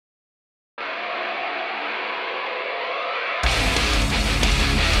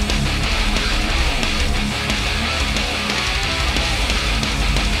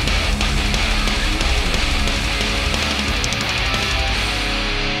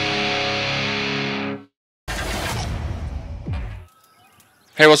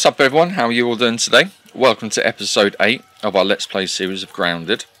Hey, what's up everyone? How are you all doing today? Welcome to episode 8 of our Let's Play series of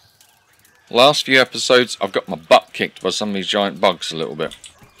Grounded. Last few episodes I've got my butt kicked by some of these giant bugs a little bit.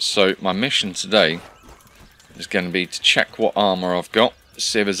 So my mission today is going to be to check what armour I've got,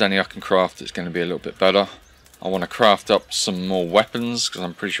 see if there's any I can craft that's going to be a little bit better. I want to craft up some more weapons because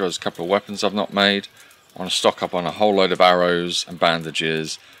I'm pretty sure there's a couple of weapons I've not made. I want to stock up on a whole load of arrows and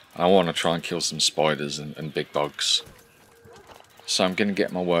bandages. And I want to try and kill some spiders and big bugs. So I'm going to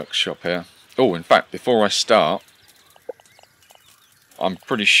get my workshop here. Oh, in fact, before I start, I'm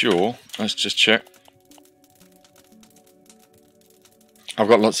pretty sure, let's just check. I've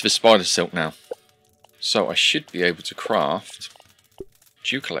got lots of this spider silk now. So I should be able to craft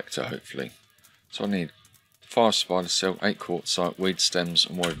dew collector, hopefully. So I need 5 spider silk, 8 quartzite, weed stems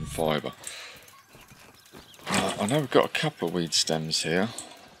and woven fibre. I know we've got a couple of weed stems here.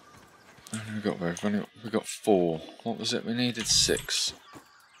 We got 4. What was it? We needed 6.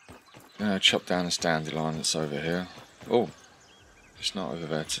 Chop down this dandelion that's over here. Oh, it's not over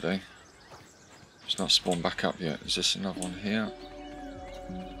there today. It's not spawned back up yet. Is this another one here?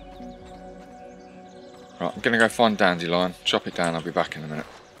 Right, I'm gonna go find dandelion, chop it down. I'll be back in a minute.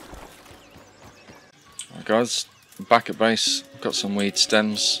 Alright guys, I'm back at base. Got some weed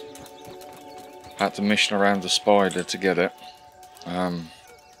stems. Had to mission around the spider to get it.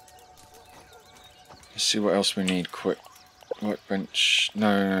 Let's see what else we need quick. Workbench.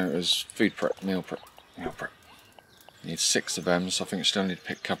 No, it was food prep, meal prep. Need 6 of them, so I think I still need to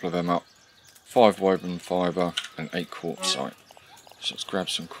pick a couple of them up. 5 woven fibre and 8 quartzite. So let's grab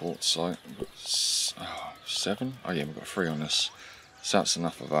some quartzite. 7? Oh yeah, we've got 3 on this. So that's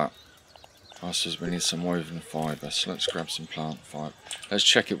enough of that. Also, we need some woven fibre, so let's grab some plant fibre. Let's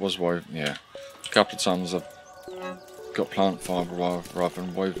check it was woven, yeah. A couple of times I've got plant fibre rather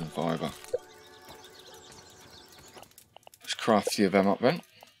than woven fibre. Craft a few of them up then.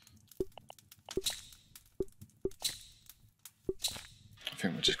 I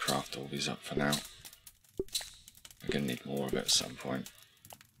think we'll just craft all these up for now. We're going to need more of it at some point.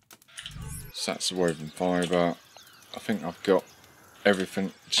 So that's the woven fibre. I think I've got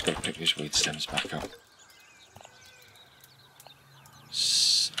everything. Just got to pick these weed stems back up.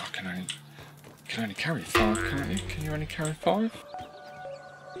 I can only carry 5, can't you? Can you only carry 5?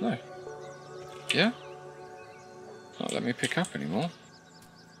 No. Yeah? Not let me pick up anymore.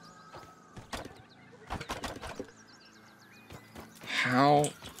 How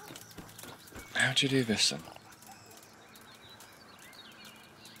do you do this then?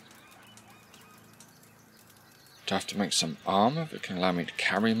 Do I have to make some armour that can allow me to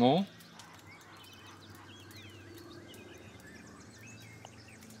carry more?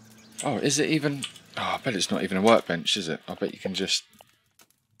 Oh, is it even... Oh, I bet it's not even a workbench, is it? I bet you can just...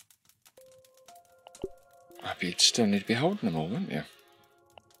 You'd still need to be holding them all, wouldn't you?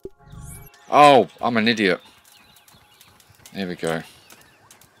 Oh, I'm an idiot. Here we go. You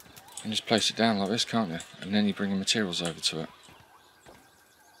can just place it down like this, can't you? And then you bring the materials over to it.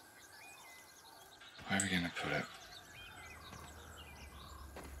 Where are we going to put it?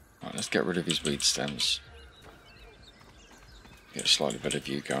 Right, let's get rid of these weed stems. Get a slightly better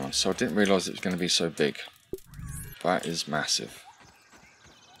view going on. So I didn't realise it was going to be so big. That is massive.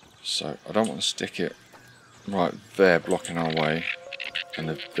 So I don't want to stick it right there, blocking our way and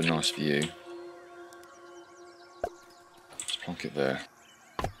the nice view. Let's plonk it there.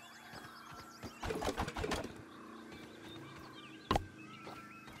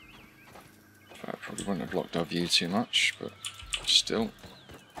 That probably wouldn't have blocked our view too much, but still.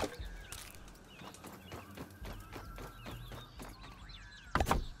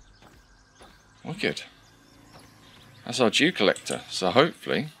 Wicked. That's our dew collector, so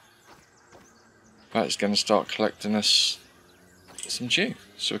hopefully that's going to start collecting us some dew,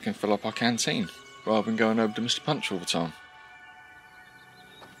 so we can fill up our canteen, rather than going over to Mr. Punch all the time.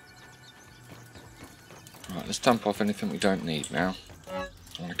 Right, let's dump off anything we don't need now. I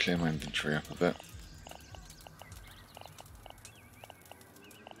want to clear my inventory up a bit.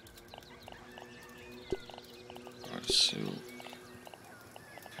 Right, so...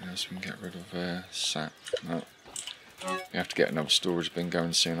 What else we can get rid of there? Sap. No. We have to get another storage bin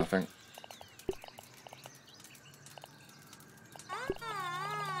going soon, I think.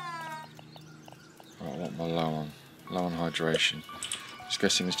 Right, what am I low on? Low on hydration. Let's go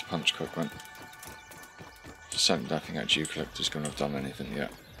see Mr. Punch quick one. I certainly don't think that dew collector's going to have done anything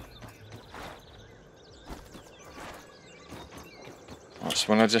yet. Right, so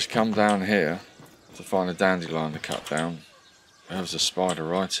when I just come down here to find a dandelion to cut down, there was a spider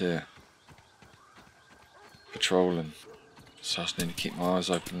right here. Patrolling. So I just need to keep my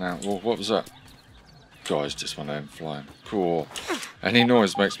eyes open now. Whoa, what was that? guys just went out flying. Cool. Any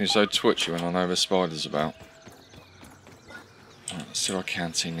noise makes me so twitchy when I know there's spiders about. Right, let's see our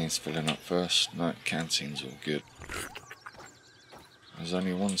canteen needs filling up first. No, canteen's all good. There's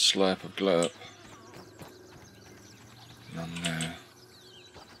only one slurp of glurp. None there.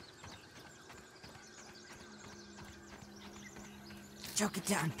 Choke it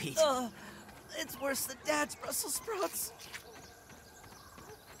down, Pete. It's worse than Dad's Brussels sprouts.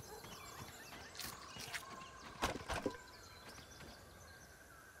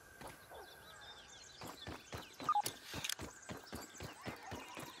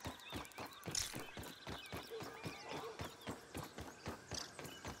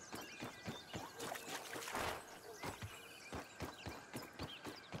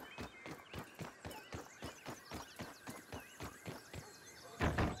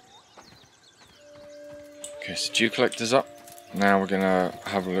 Okay, so dew collector's up. Now we're gonna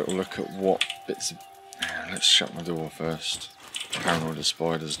have a little look at what bits of... let's shut my door first. Paranoid of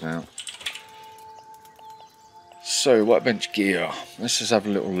spiders now. So, workbench gear. Let's just have a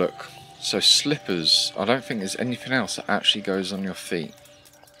little look. So, slippers. I don't think there's anything else that actually goes on your feet.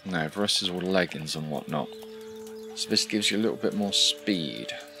 No, the rest is all leggings and whatnot. So this gives you a little bit more speed.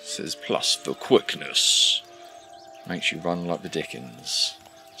 It says plus for quickness. Makes you run like the Dickens.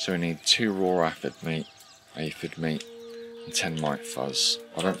 So we need 2 raw aphid meat, and 10 mite fuzz.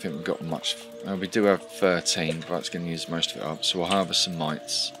 I don't think we've got much. We do have 13, but that's going to use most of it up. So we'll harvest some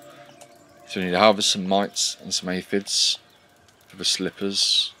mites. So we need to harvest some mites and some aphids for the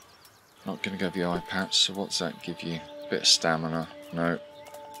slippers. Not going to go the eye patch. So what's that give you? A bit of stamina. No.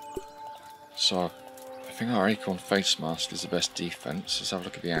 So I think our acorn face mask is the best defense. Let's have a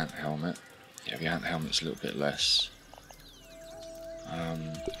look at the ant helmet. Yeah, the ant helmet's a little bit less.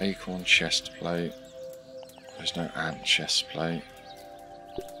 Acorn chest plate. There's no ant chest plate.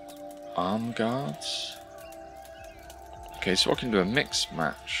 Arm guards. Okay, so I can do a mixed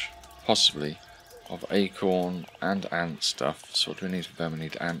match, possibly, of acorn and ant stuff. So what do we need for them? We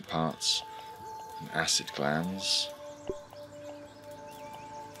need ant parts and acid glands.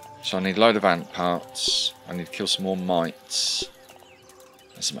 So I need a load of ant parts. I need to kill some more mites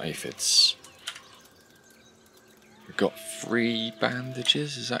and some aphids. We've got 3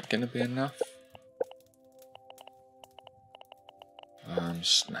 bandages. Is that going to be enough?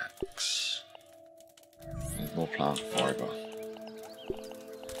 Snacks. Need more plant fibre.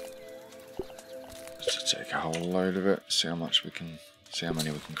 Let's take a whole load of it. See how much we can. See how many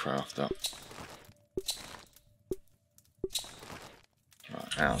we can craft up.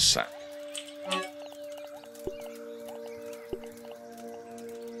 Right, how's that?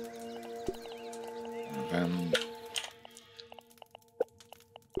 And then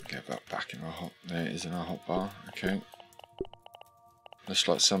get that back in our hot. There it is in our hot bar. Okay. Looks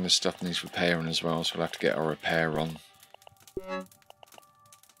like some of this stuff needs repairing as well, so we'll have to get our repair on. Okay,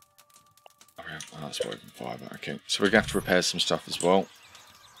 well, that's woven fibre. Okay, so we're going to have to repair some stuff as well.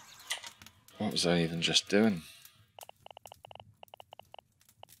 What was I even just doing?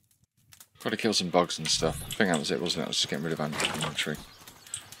 Got to kill some bugs and stuff. I think that was it, wasn't it? I was just getting rid of ant inventory.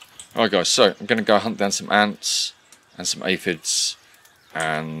 Alright guys, so I'm going to go hunt down some ants and some aphids,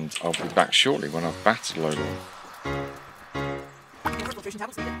 and I'll be back shortly when I've battered a load of them.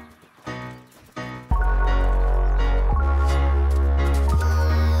 Tablets needed.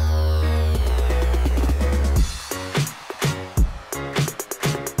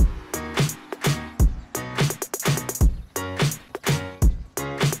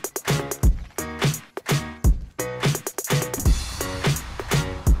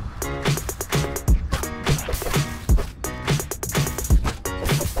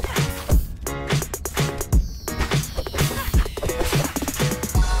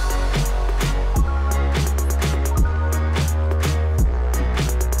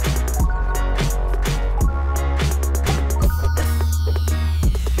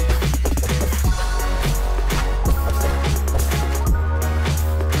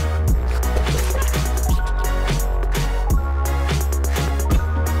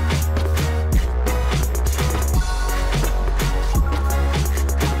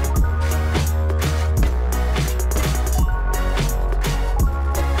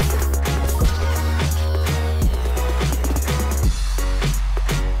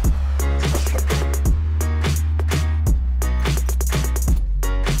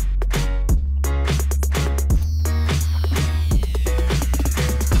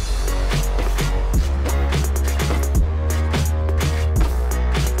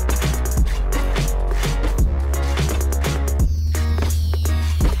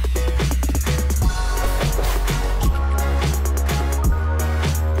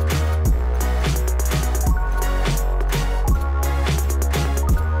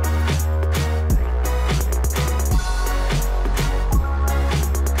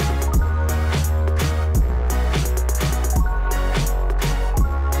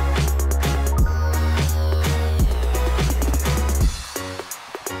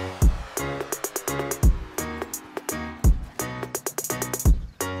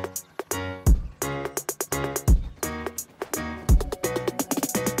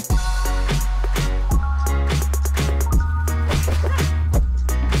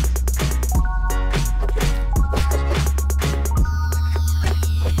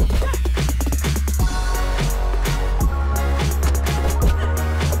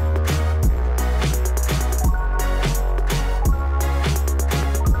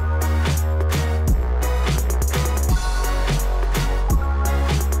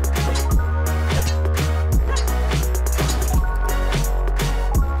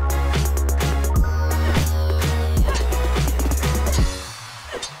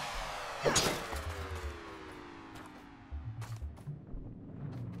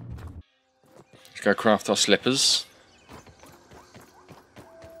 go craft our slippers.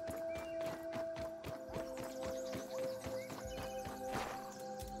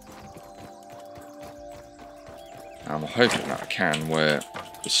 I'm hoping that I can wear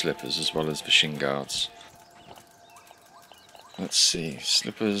the slippers as well as the shin guards. Let's see,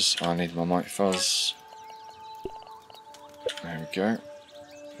 slippers, I need my mic fuzz. There we go.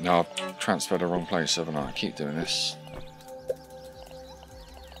 No, I've transferred the wrong place, haven't I? I keep doing this.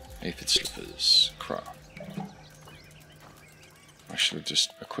 Aphid slippers, crap. I should have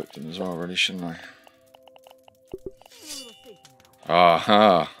just equipped them as well, really, shouldn't I?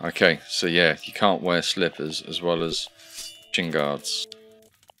 Aha, okay, so yeah, you can't wear slippers as well as shin guards.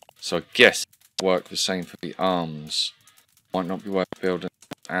 So I guess it will work the same for the arms. Might not be worth building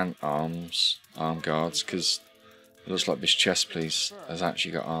and arm guards, because it looks like this chest piece has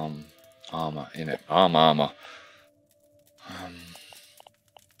actually got armor in it. Armor.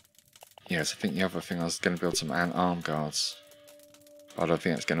 Yes, I think the other thing I was going to build some arm guards. I don't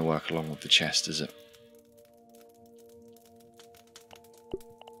think that's going to work along with the chest, is it?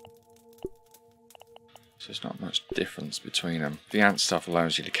 So there's not much difference between them. The ant stuff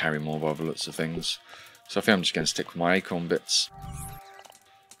allows you to carry more by the looks of things. So I think I'm just going to stick with my acorn bits.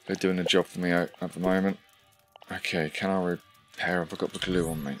 They're doing a job for me at the moment. Okay, can I repair? Have I got the glue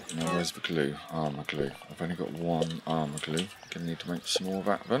on me? No, where's the glue? Armour glue. I've only got one armour glue. Gonna need to make some more of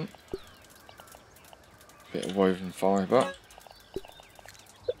that then. Bit of woven fibre.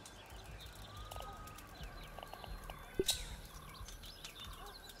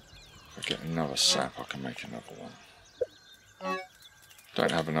 If I get another sap, I can make another one.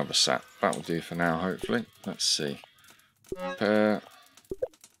 Don't have another sap. That will do for now, hopefully. Let's see. Repair.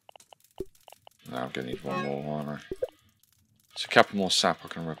 Now I'm going to need one more, aren't I? So a couple more sap, I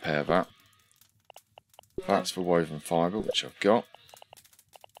can repair that. That's for woven fibre, which I've got.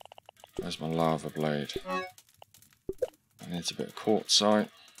 Where's my lava blade? I need a bit of quartzite.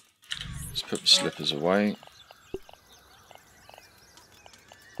 Let's put the slippers away.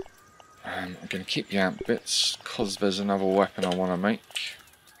 I'm going to keep the ant bits, because there's another weapon I want to make.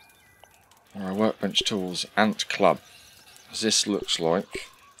 My workbench tools, ant club. As this looks like,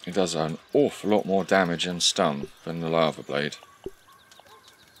 it does an awful lot more damage and stun than the lava blade.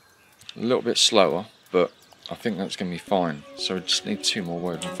 A little bit slower, but I think that's going to be fine. So we just need 2 more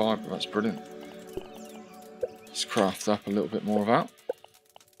woven fibre, that's brilliant. Let's craft up a little bit more of that.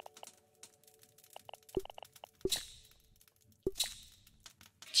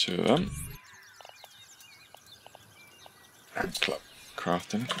 Two of them. And club.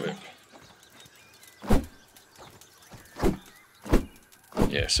 Craft and equip.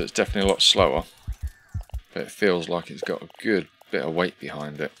 Yeah, so it's definitely a lot slower. But it feels like it's got a good bit of weight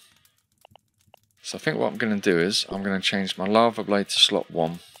behind it. So I think what I'm going to do is, I'm going to change my lava blade to slot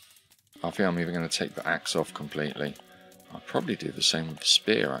 1. I think I'm even going to take the axe off completely. I'll probably do the same with the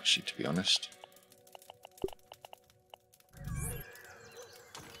spear, actually, to be honest.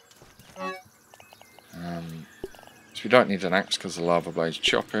 So we don't need an axe because the lava blade's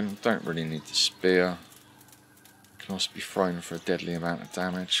chopping. Don't really need the spear. Can also be thrown for a deadly amount of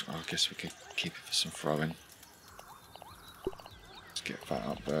damage. Oh, I guess we could keep it for some throwing. Let's get that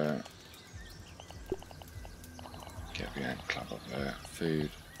up there. Get the ant club up there.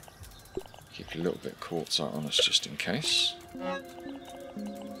 Food. Keep a little bit of quartzite on us just in case.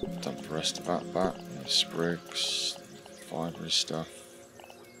 Dump the rest of that back. No sprigs. Fibrous stuff.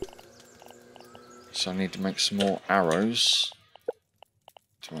 So I need to make some more arrows.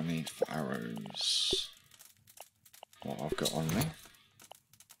 What do I need for arrows? What I've got on me.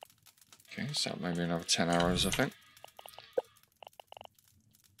 Okay, so maybe another 10 arrows, I think.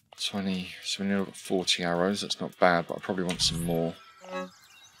 20, so we now got 40 arrows, that's not bad, but I probably want some more.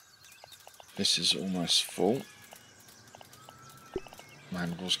 This is almost full.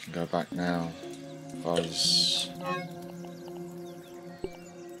 Mandibles can go back now. Fuzz.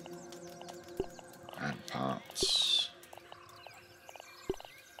 And parts.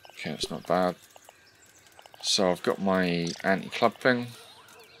 Okay, that's not bad. So I've got my anti-club thing.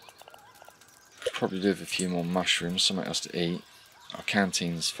 Could probably do with a few more mushrooms, something else to eat. Our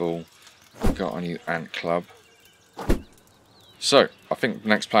canteen's full. We've got our new ant club. So, I think the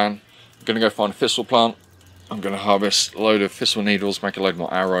next plan, I'm going to go find a thistle plant. I'm going to harvest a load of thistle needles, make a load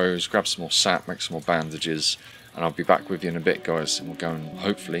more arrows, grab some more sap, make some more bandages. And I'll be back with you in a bit, guys. And we'll go and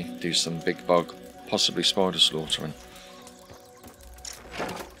hopefully do some big bug, possibly spider slaughtering.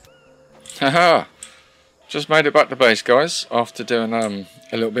 Haha! Just made it back to base, guys, after doing a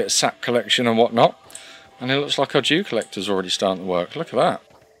little bit of sap collection and whatnot. And it looks like our dew collector's already starting to work. Look at that.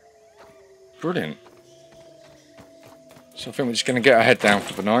 Brilliant. So I think we're just going to get our head down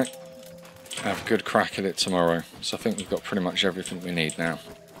for the night. have a good crack at it tomorrow. So I think we've got pretty much everything we need now.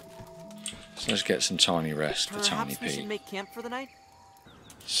 So let's get some tiny rest for Tiny Perhaps we should Pete. make camp for the night?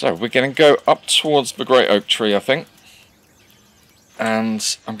 So we're going to go up towards the great oak tree, I think.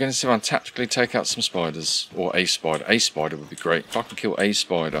 And I'm going to see if I can tactically take out some spiders. Or a spider. A spider would be great. If I can kill a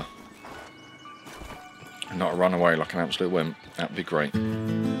spider and not run away like an absolute wimp, that would be great.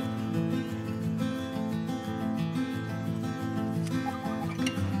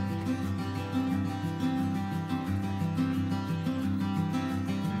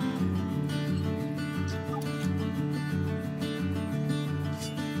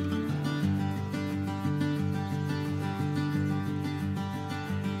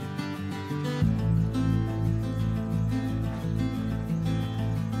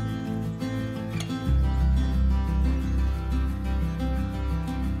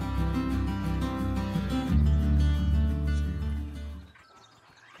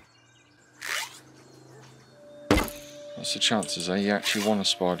 What's the chances, eh? You actually want a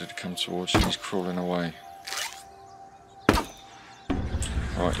spider to come towards you and he's crawling away.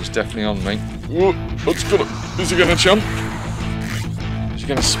 Right, he's definitely on me. Whoa, let's go. Is he going to jump? Is he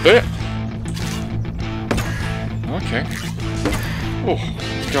going to spit? Okay. Oh,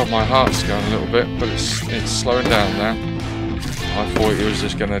 God, my heart's going a little bit, but it's slowing down now. I thought he was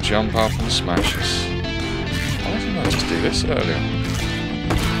just going to jump up and smash us. Why didn't I just do this earlier?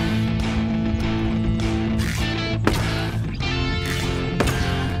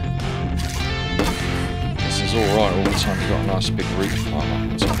 Alright, all the time you've got a nice big root to climb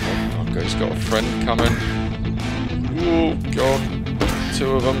up on top of. Okay, he's got a friend coming. Oh god,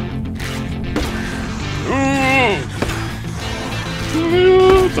 2 of them. Ooh!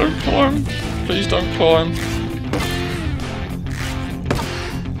 Don't climb. Please don't climb.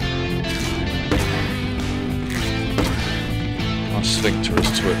 My sphincter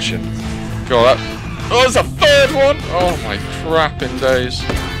is twitching. God, oh, there's a 3rd one! Oh my crapping days.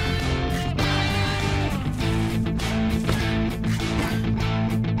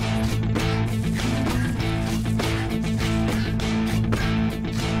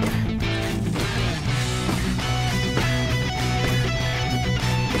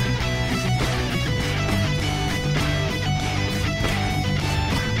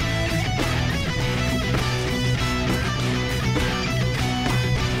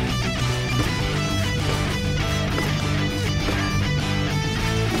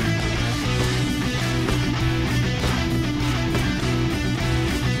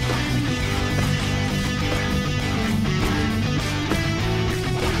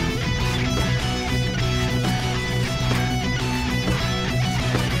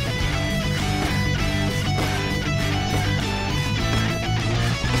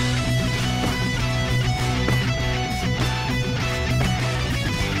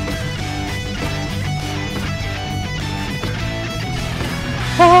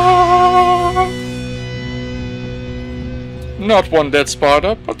 Not 1 dead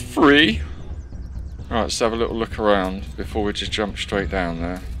spider, but 3. Right, let's have a little look around before we just jump straight down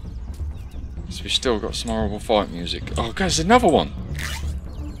there. So we've still got some horrible fight music. Oh, guys, there's another one!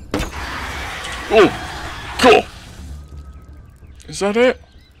 Oh! Cool! Is that it?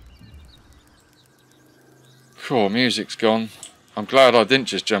 Cool, music's gone. I'm glad I didn't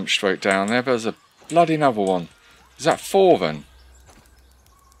just jump straight down there, but there's a bloody another one. Is that 4 then?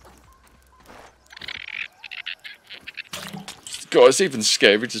 God, it's even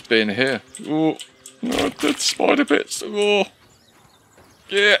scary just being here. Oh, no, dead spider bits. Oh,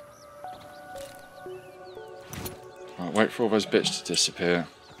 yeah. Right, wait for all those bits to disappear.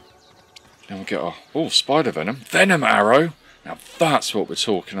 Then we'll get our... Oh, spider venom. Venom arrow. Now that's what we're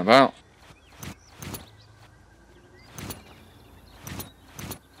talking about.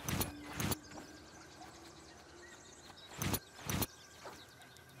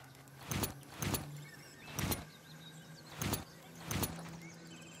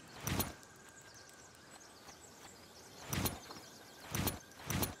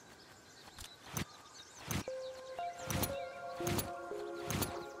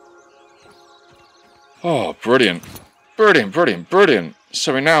 Oh, brilliant. Brilliant, brilliant, brilliant.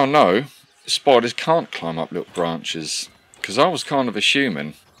 So we now know spiders can't climb up little branches. Because I was kind of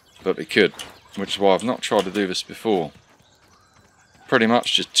assuming that they could. Which is why I've not tried to do this before. Pretty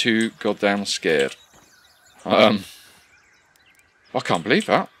much just too goddamn scared. I can't believe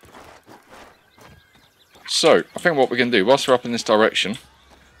that. So, I think what we're going to do, whilst we're up in this direction,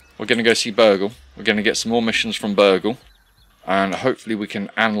 we're going to go see Burgle. We're going to get some more missions from Burgle. And hopefully we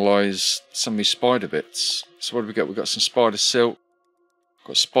can analyse some of these spider bits. So what have we got? We've got some spider silk,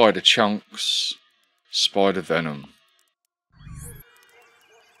 got spider chunks, spider venom.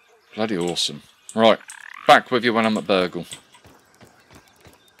 Bloody awesome. Right, back with you when I'm at Burgle.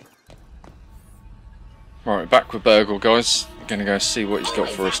 Right, back with Burgle, guys. We're going to go see what he's got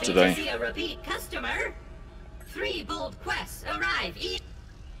for us today. To see a repeat customer. 3 bold quests arrive each.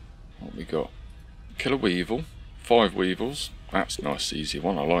 What we got? Kill a Weevil. 5 Weevils. That's a nice, easy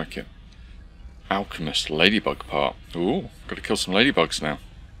one. I like it. Alchemist Ladybug part. Ooh, got to kill some ladybugs now.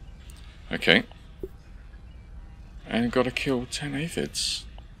 Okay. And got to kill 10 aphids.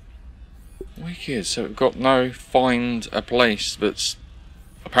 Wicked. So we've got no find a place that's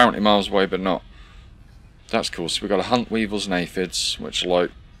apparently miles away, but not. That's cool. So we've got to hunt weevils and aphids, which are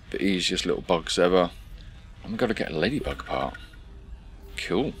like the easiest little bugs ever. And we've got to get a ladybug part.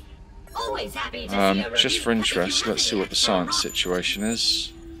 Cool. Always happy to see a repeat. Just for interest, let's see what the science situation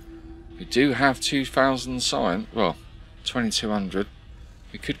is. We do have 2,000 science. Well, 2,200.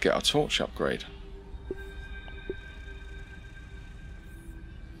 We could get our torch upgrade.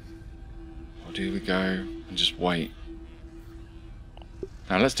 Or do we go and just wait?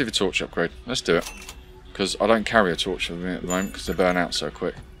 Now let's do the torch upgrade. Let's do it. Because I don't carry a torch with me at the moment because they burn out so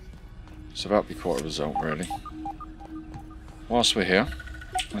quick. So that'll be quite a result, really. Whilst we're here,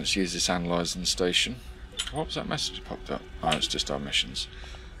 let's use this analysing station. What was that message that popped up? Oh, it's just our missions.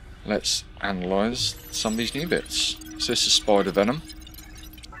 Let's analyse some of these new bits. So this is spider venom.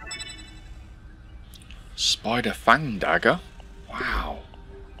 Spider fang dagger. Wow.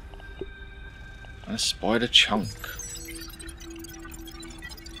 And a spider chunk.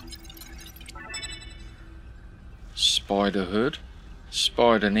 Spider hood.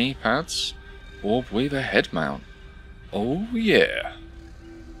 Spider knee pads. Orb weaver head mount. Oh yeah.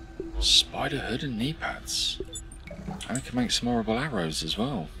 Spider hood and knee pads. And we can make some horrible arrows as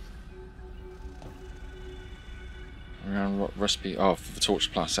well. Around recipe. Oh, for the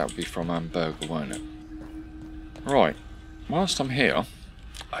Torch Plus, that would be from Burgle, won't it? Right. Whilst I'm here,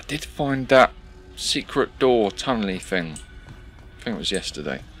 I did find that secret door tunnely thing. I think it was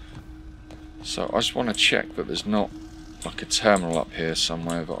yesterday. So I just want to check that there's not like a terminal up here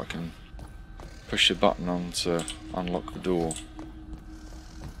somewhere that I can push a button on to unlock the door.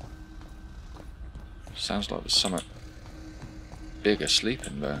 Sounds like there's something big asleep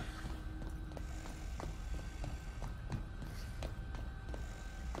in there.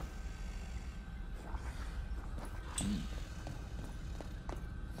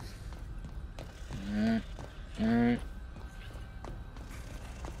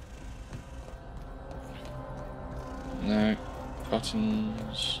 No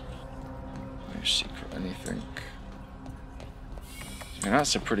buttons. No secret anything. I mean,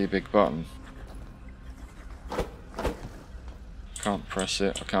 that's a pretty big button. Can't press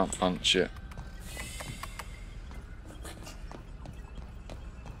it. I can't punch it.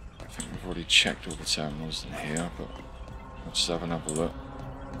 I think we've already checked all the terminals in here, but let's just have another look.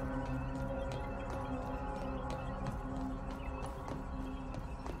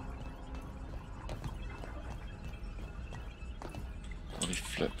 Already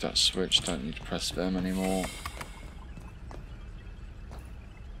flipped that switch, don't need to press them anymore.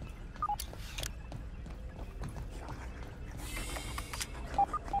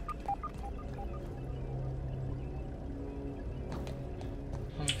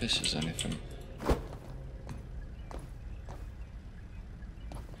 I wonder if this is anything.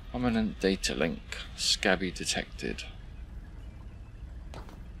 Prominent data link. Scabby detected.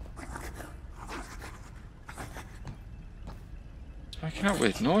 It's making that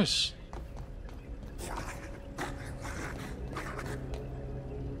weird noise.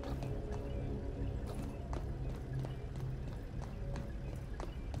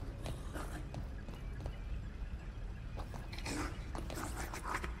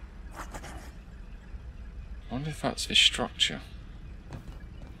 I wonder if that's this structure.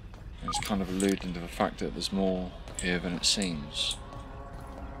 It's kind of alluding to the fact that there's more here than it seems.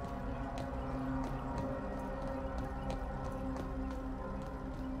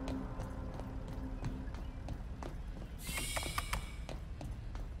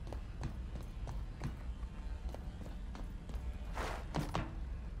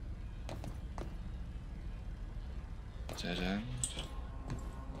 Dead end.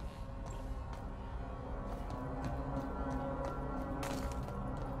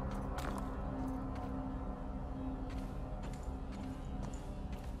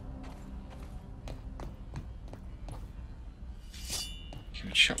 Can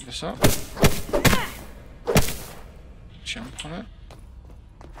we chop this up? Jump on it.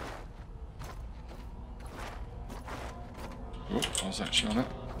 Oh, I was actually on it.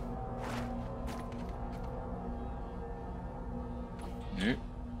 Nope.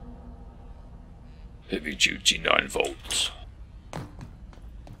 Heavy duty 9 volts.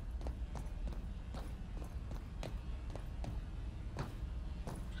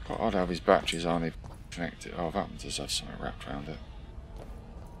 Quite odd how these batteries aren't even connected. Oh, that one does have something wrapped around it.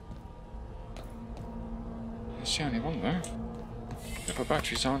 It's the only one though. The other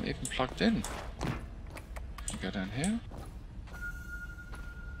batteries aren't even plugged in. Go down here.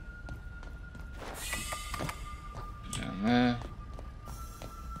 Down there.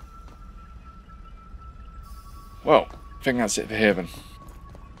 Well, I think that's it for here then.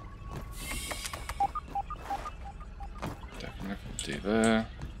 Definitely do there.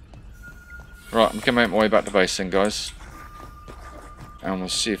 Right, I'm going to make my way back to base then, guys. And we'll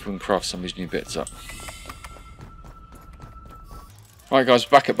see if we can craft some of these new bits up. Right, guys,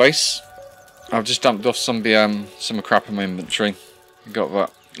 back at base. I've just dumped off some crap in my inventory. Got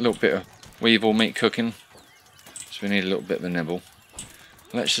that little bit of weevil meat cooking. So we need a little bit of a nibble.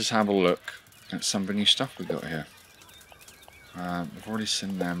 Let's just have a look at some of the new stuff we got here. We've already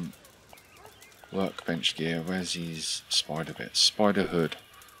seen them workbench gear. Where's these spider bits? Spider hood.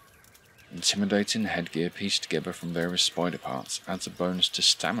 Intimidating headgear pieced together from various spider parts. Adds a bonus to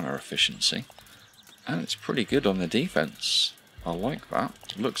stamina efficiency. And it's pretty good on the defense. I like that.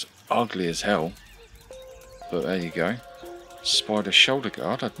 It looks ugly as hell. But there you go. Spider shoulder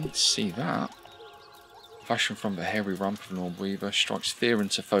guard. I didn't see that. Fashioned from the hairy rump of an orb weaver. Strikes fear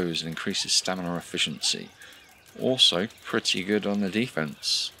into foes and increases stamina efficiency. Also pretty good on the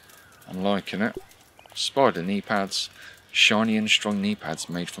defense. I'm liking it. Spider knee pads. Shiny and strong knee pads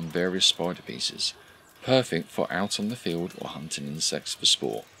made from various spider pieces. Perfect for out on the field or hunting insects for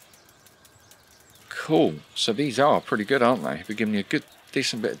sport. Cool. So these are pretty good, aren't they? They're giving you a good,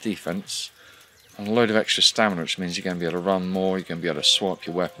 decent bit of defense. And a load of extra stamina, which means you're going to be able to run more, you're going to be able to swipe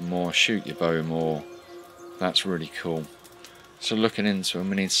your weapon more, shoot your bow more. That's really cool. So looking into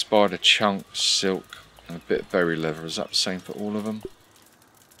them, we need spider chunks, silk, and a bit of berry leather. Is that the same for all of them?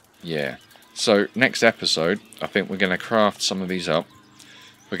 Yeah. So next episode, I think we're going to craft some of these up.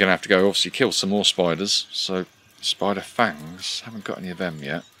 We're going to have to go obviously kill some more spiders. So spider fangs, haven't got any of them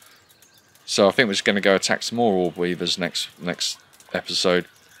yet. So I think we're just going to go attack some more orb weavers next episode.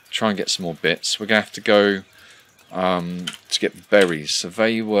 Try and get some more bits. We're going to have to go to get the berries. So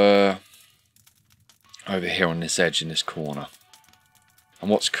they were over here on this edge in this corner. And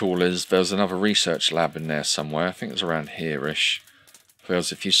what's cool is there's another research lab in there somewhere. I think it's around here-ish.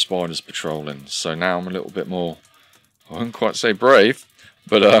 There's a few spiders patrolling. So now I'm a little bit more, I wouldn't quite say brave,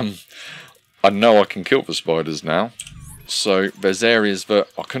 but I know I can kill the spiders now. So there's areas that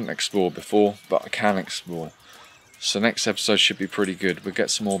I couldn't explore before, but I can explore. So next episode should be pretty good. We'll get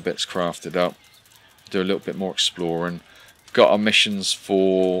some more bits crafted up. Do a little bit more exploring. Got our missions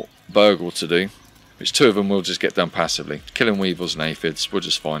for Burgle to do. Which two of them we'll just get done passively. Killing weevils and aphids, we'll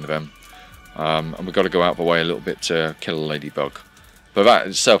just find them. And we've got to go out the way a little bit to kill a ladybug. But that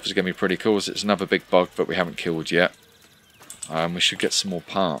itself is going to be pretty cool. It's another big bug that we haven't killed yet. We should get some more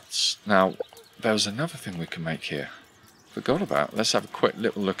parts. Now, there was another thing we can make here. Forgot about. Let's have a quick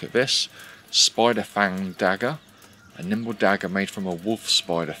little look at this. Spider fang dagger. A nimble dagger made from a wolf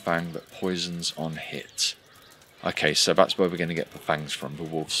spider fang that poisons on hit. Okay, so that's where we're going to get the fangs from, the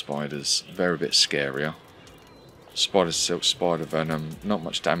wolf spiders. They're a bit scarier. Spider silk, spider venom, not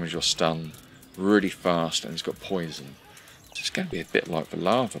much damage or stun. Really fast, and it's got poison. It's going to be a bit like the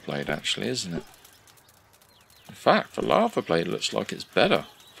lava blade actually, isn't it? In fact, the lava blade looks like it's better.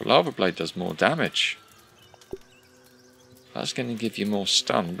 The lava blade does more damage. That's going to give you more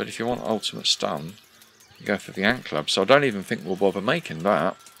stun, but if you want ultimate stun, you go for the ant club. So I don't even think we'll bother making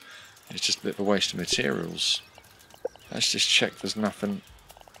that. It's just a bit of a waste of materials. Let's just check there's nothing.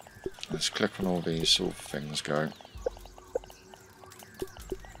 Let's click on all these sort of things, go.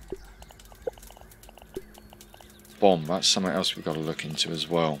 Bomb, that's something else we've got to look into as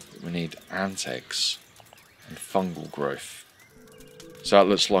well. We need ant eggs and fungal growth. So that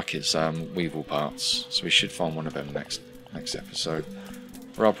looks like it's weevil parts. So we should find one of them next episode.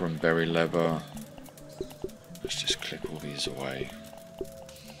 Rubber and berry leather. Let's just click all these away.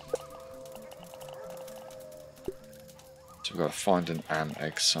 So we've got to find an ant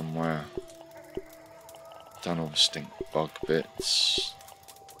egg somewhere. Done all the stink bug bits.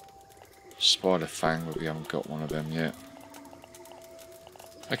 Spider fang, but we haven't got one of them yet.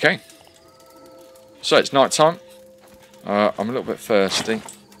 Okay. So it's night time. I'm a little bit thirsty.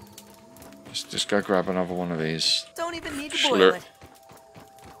 Let's just go grab another one of these. Don't even need to boil it.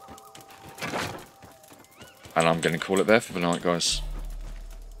 And I'm going to call it there for the night, guys.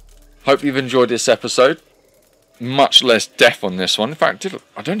 Hope you've enjoyed this episode. Much less death on this one. In fact,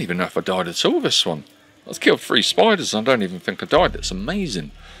 I don't even know if I died at all this one. I've killed 3 spiders and I don't even think I died. It's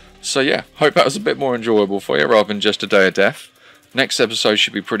amazing. So yeah, hope that was a bit more enjoyable for you rather than just a day of death. Next episode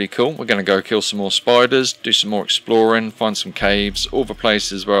should be pretty cool. We're going to go kill some more spiders, do some more exploring, find some caves, all the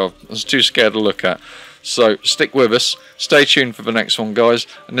places where I was too scared to look at. So stick with us, stay tuned for the next one, guys,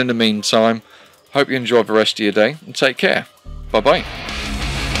 and in the meantime, hope you enjoy the rest of your day and take care. Bye bye.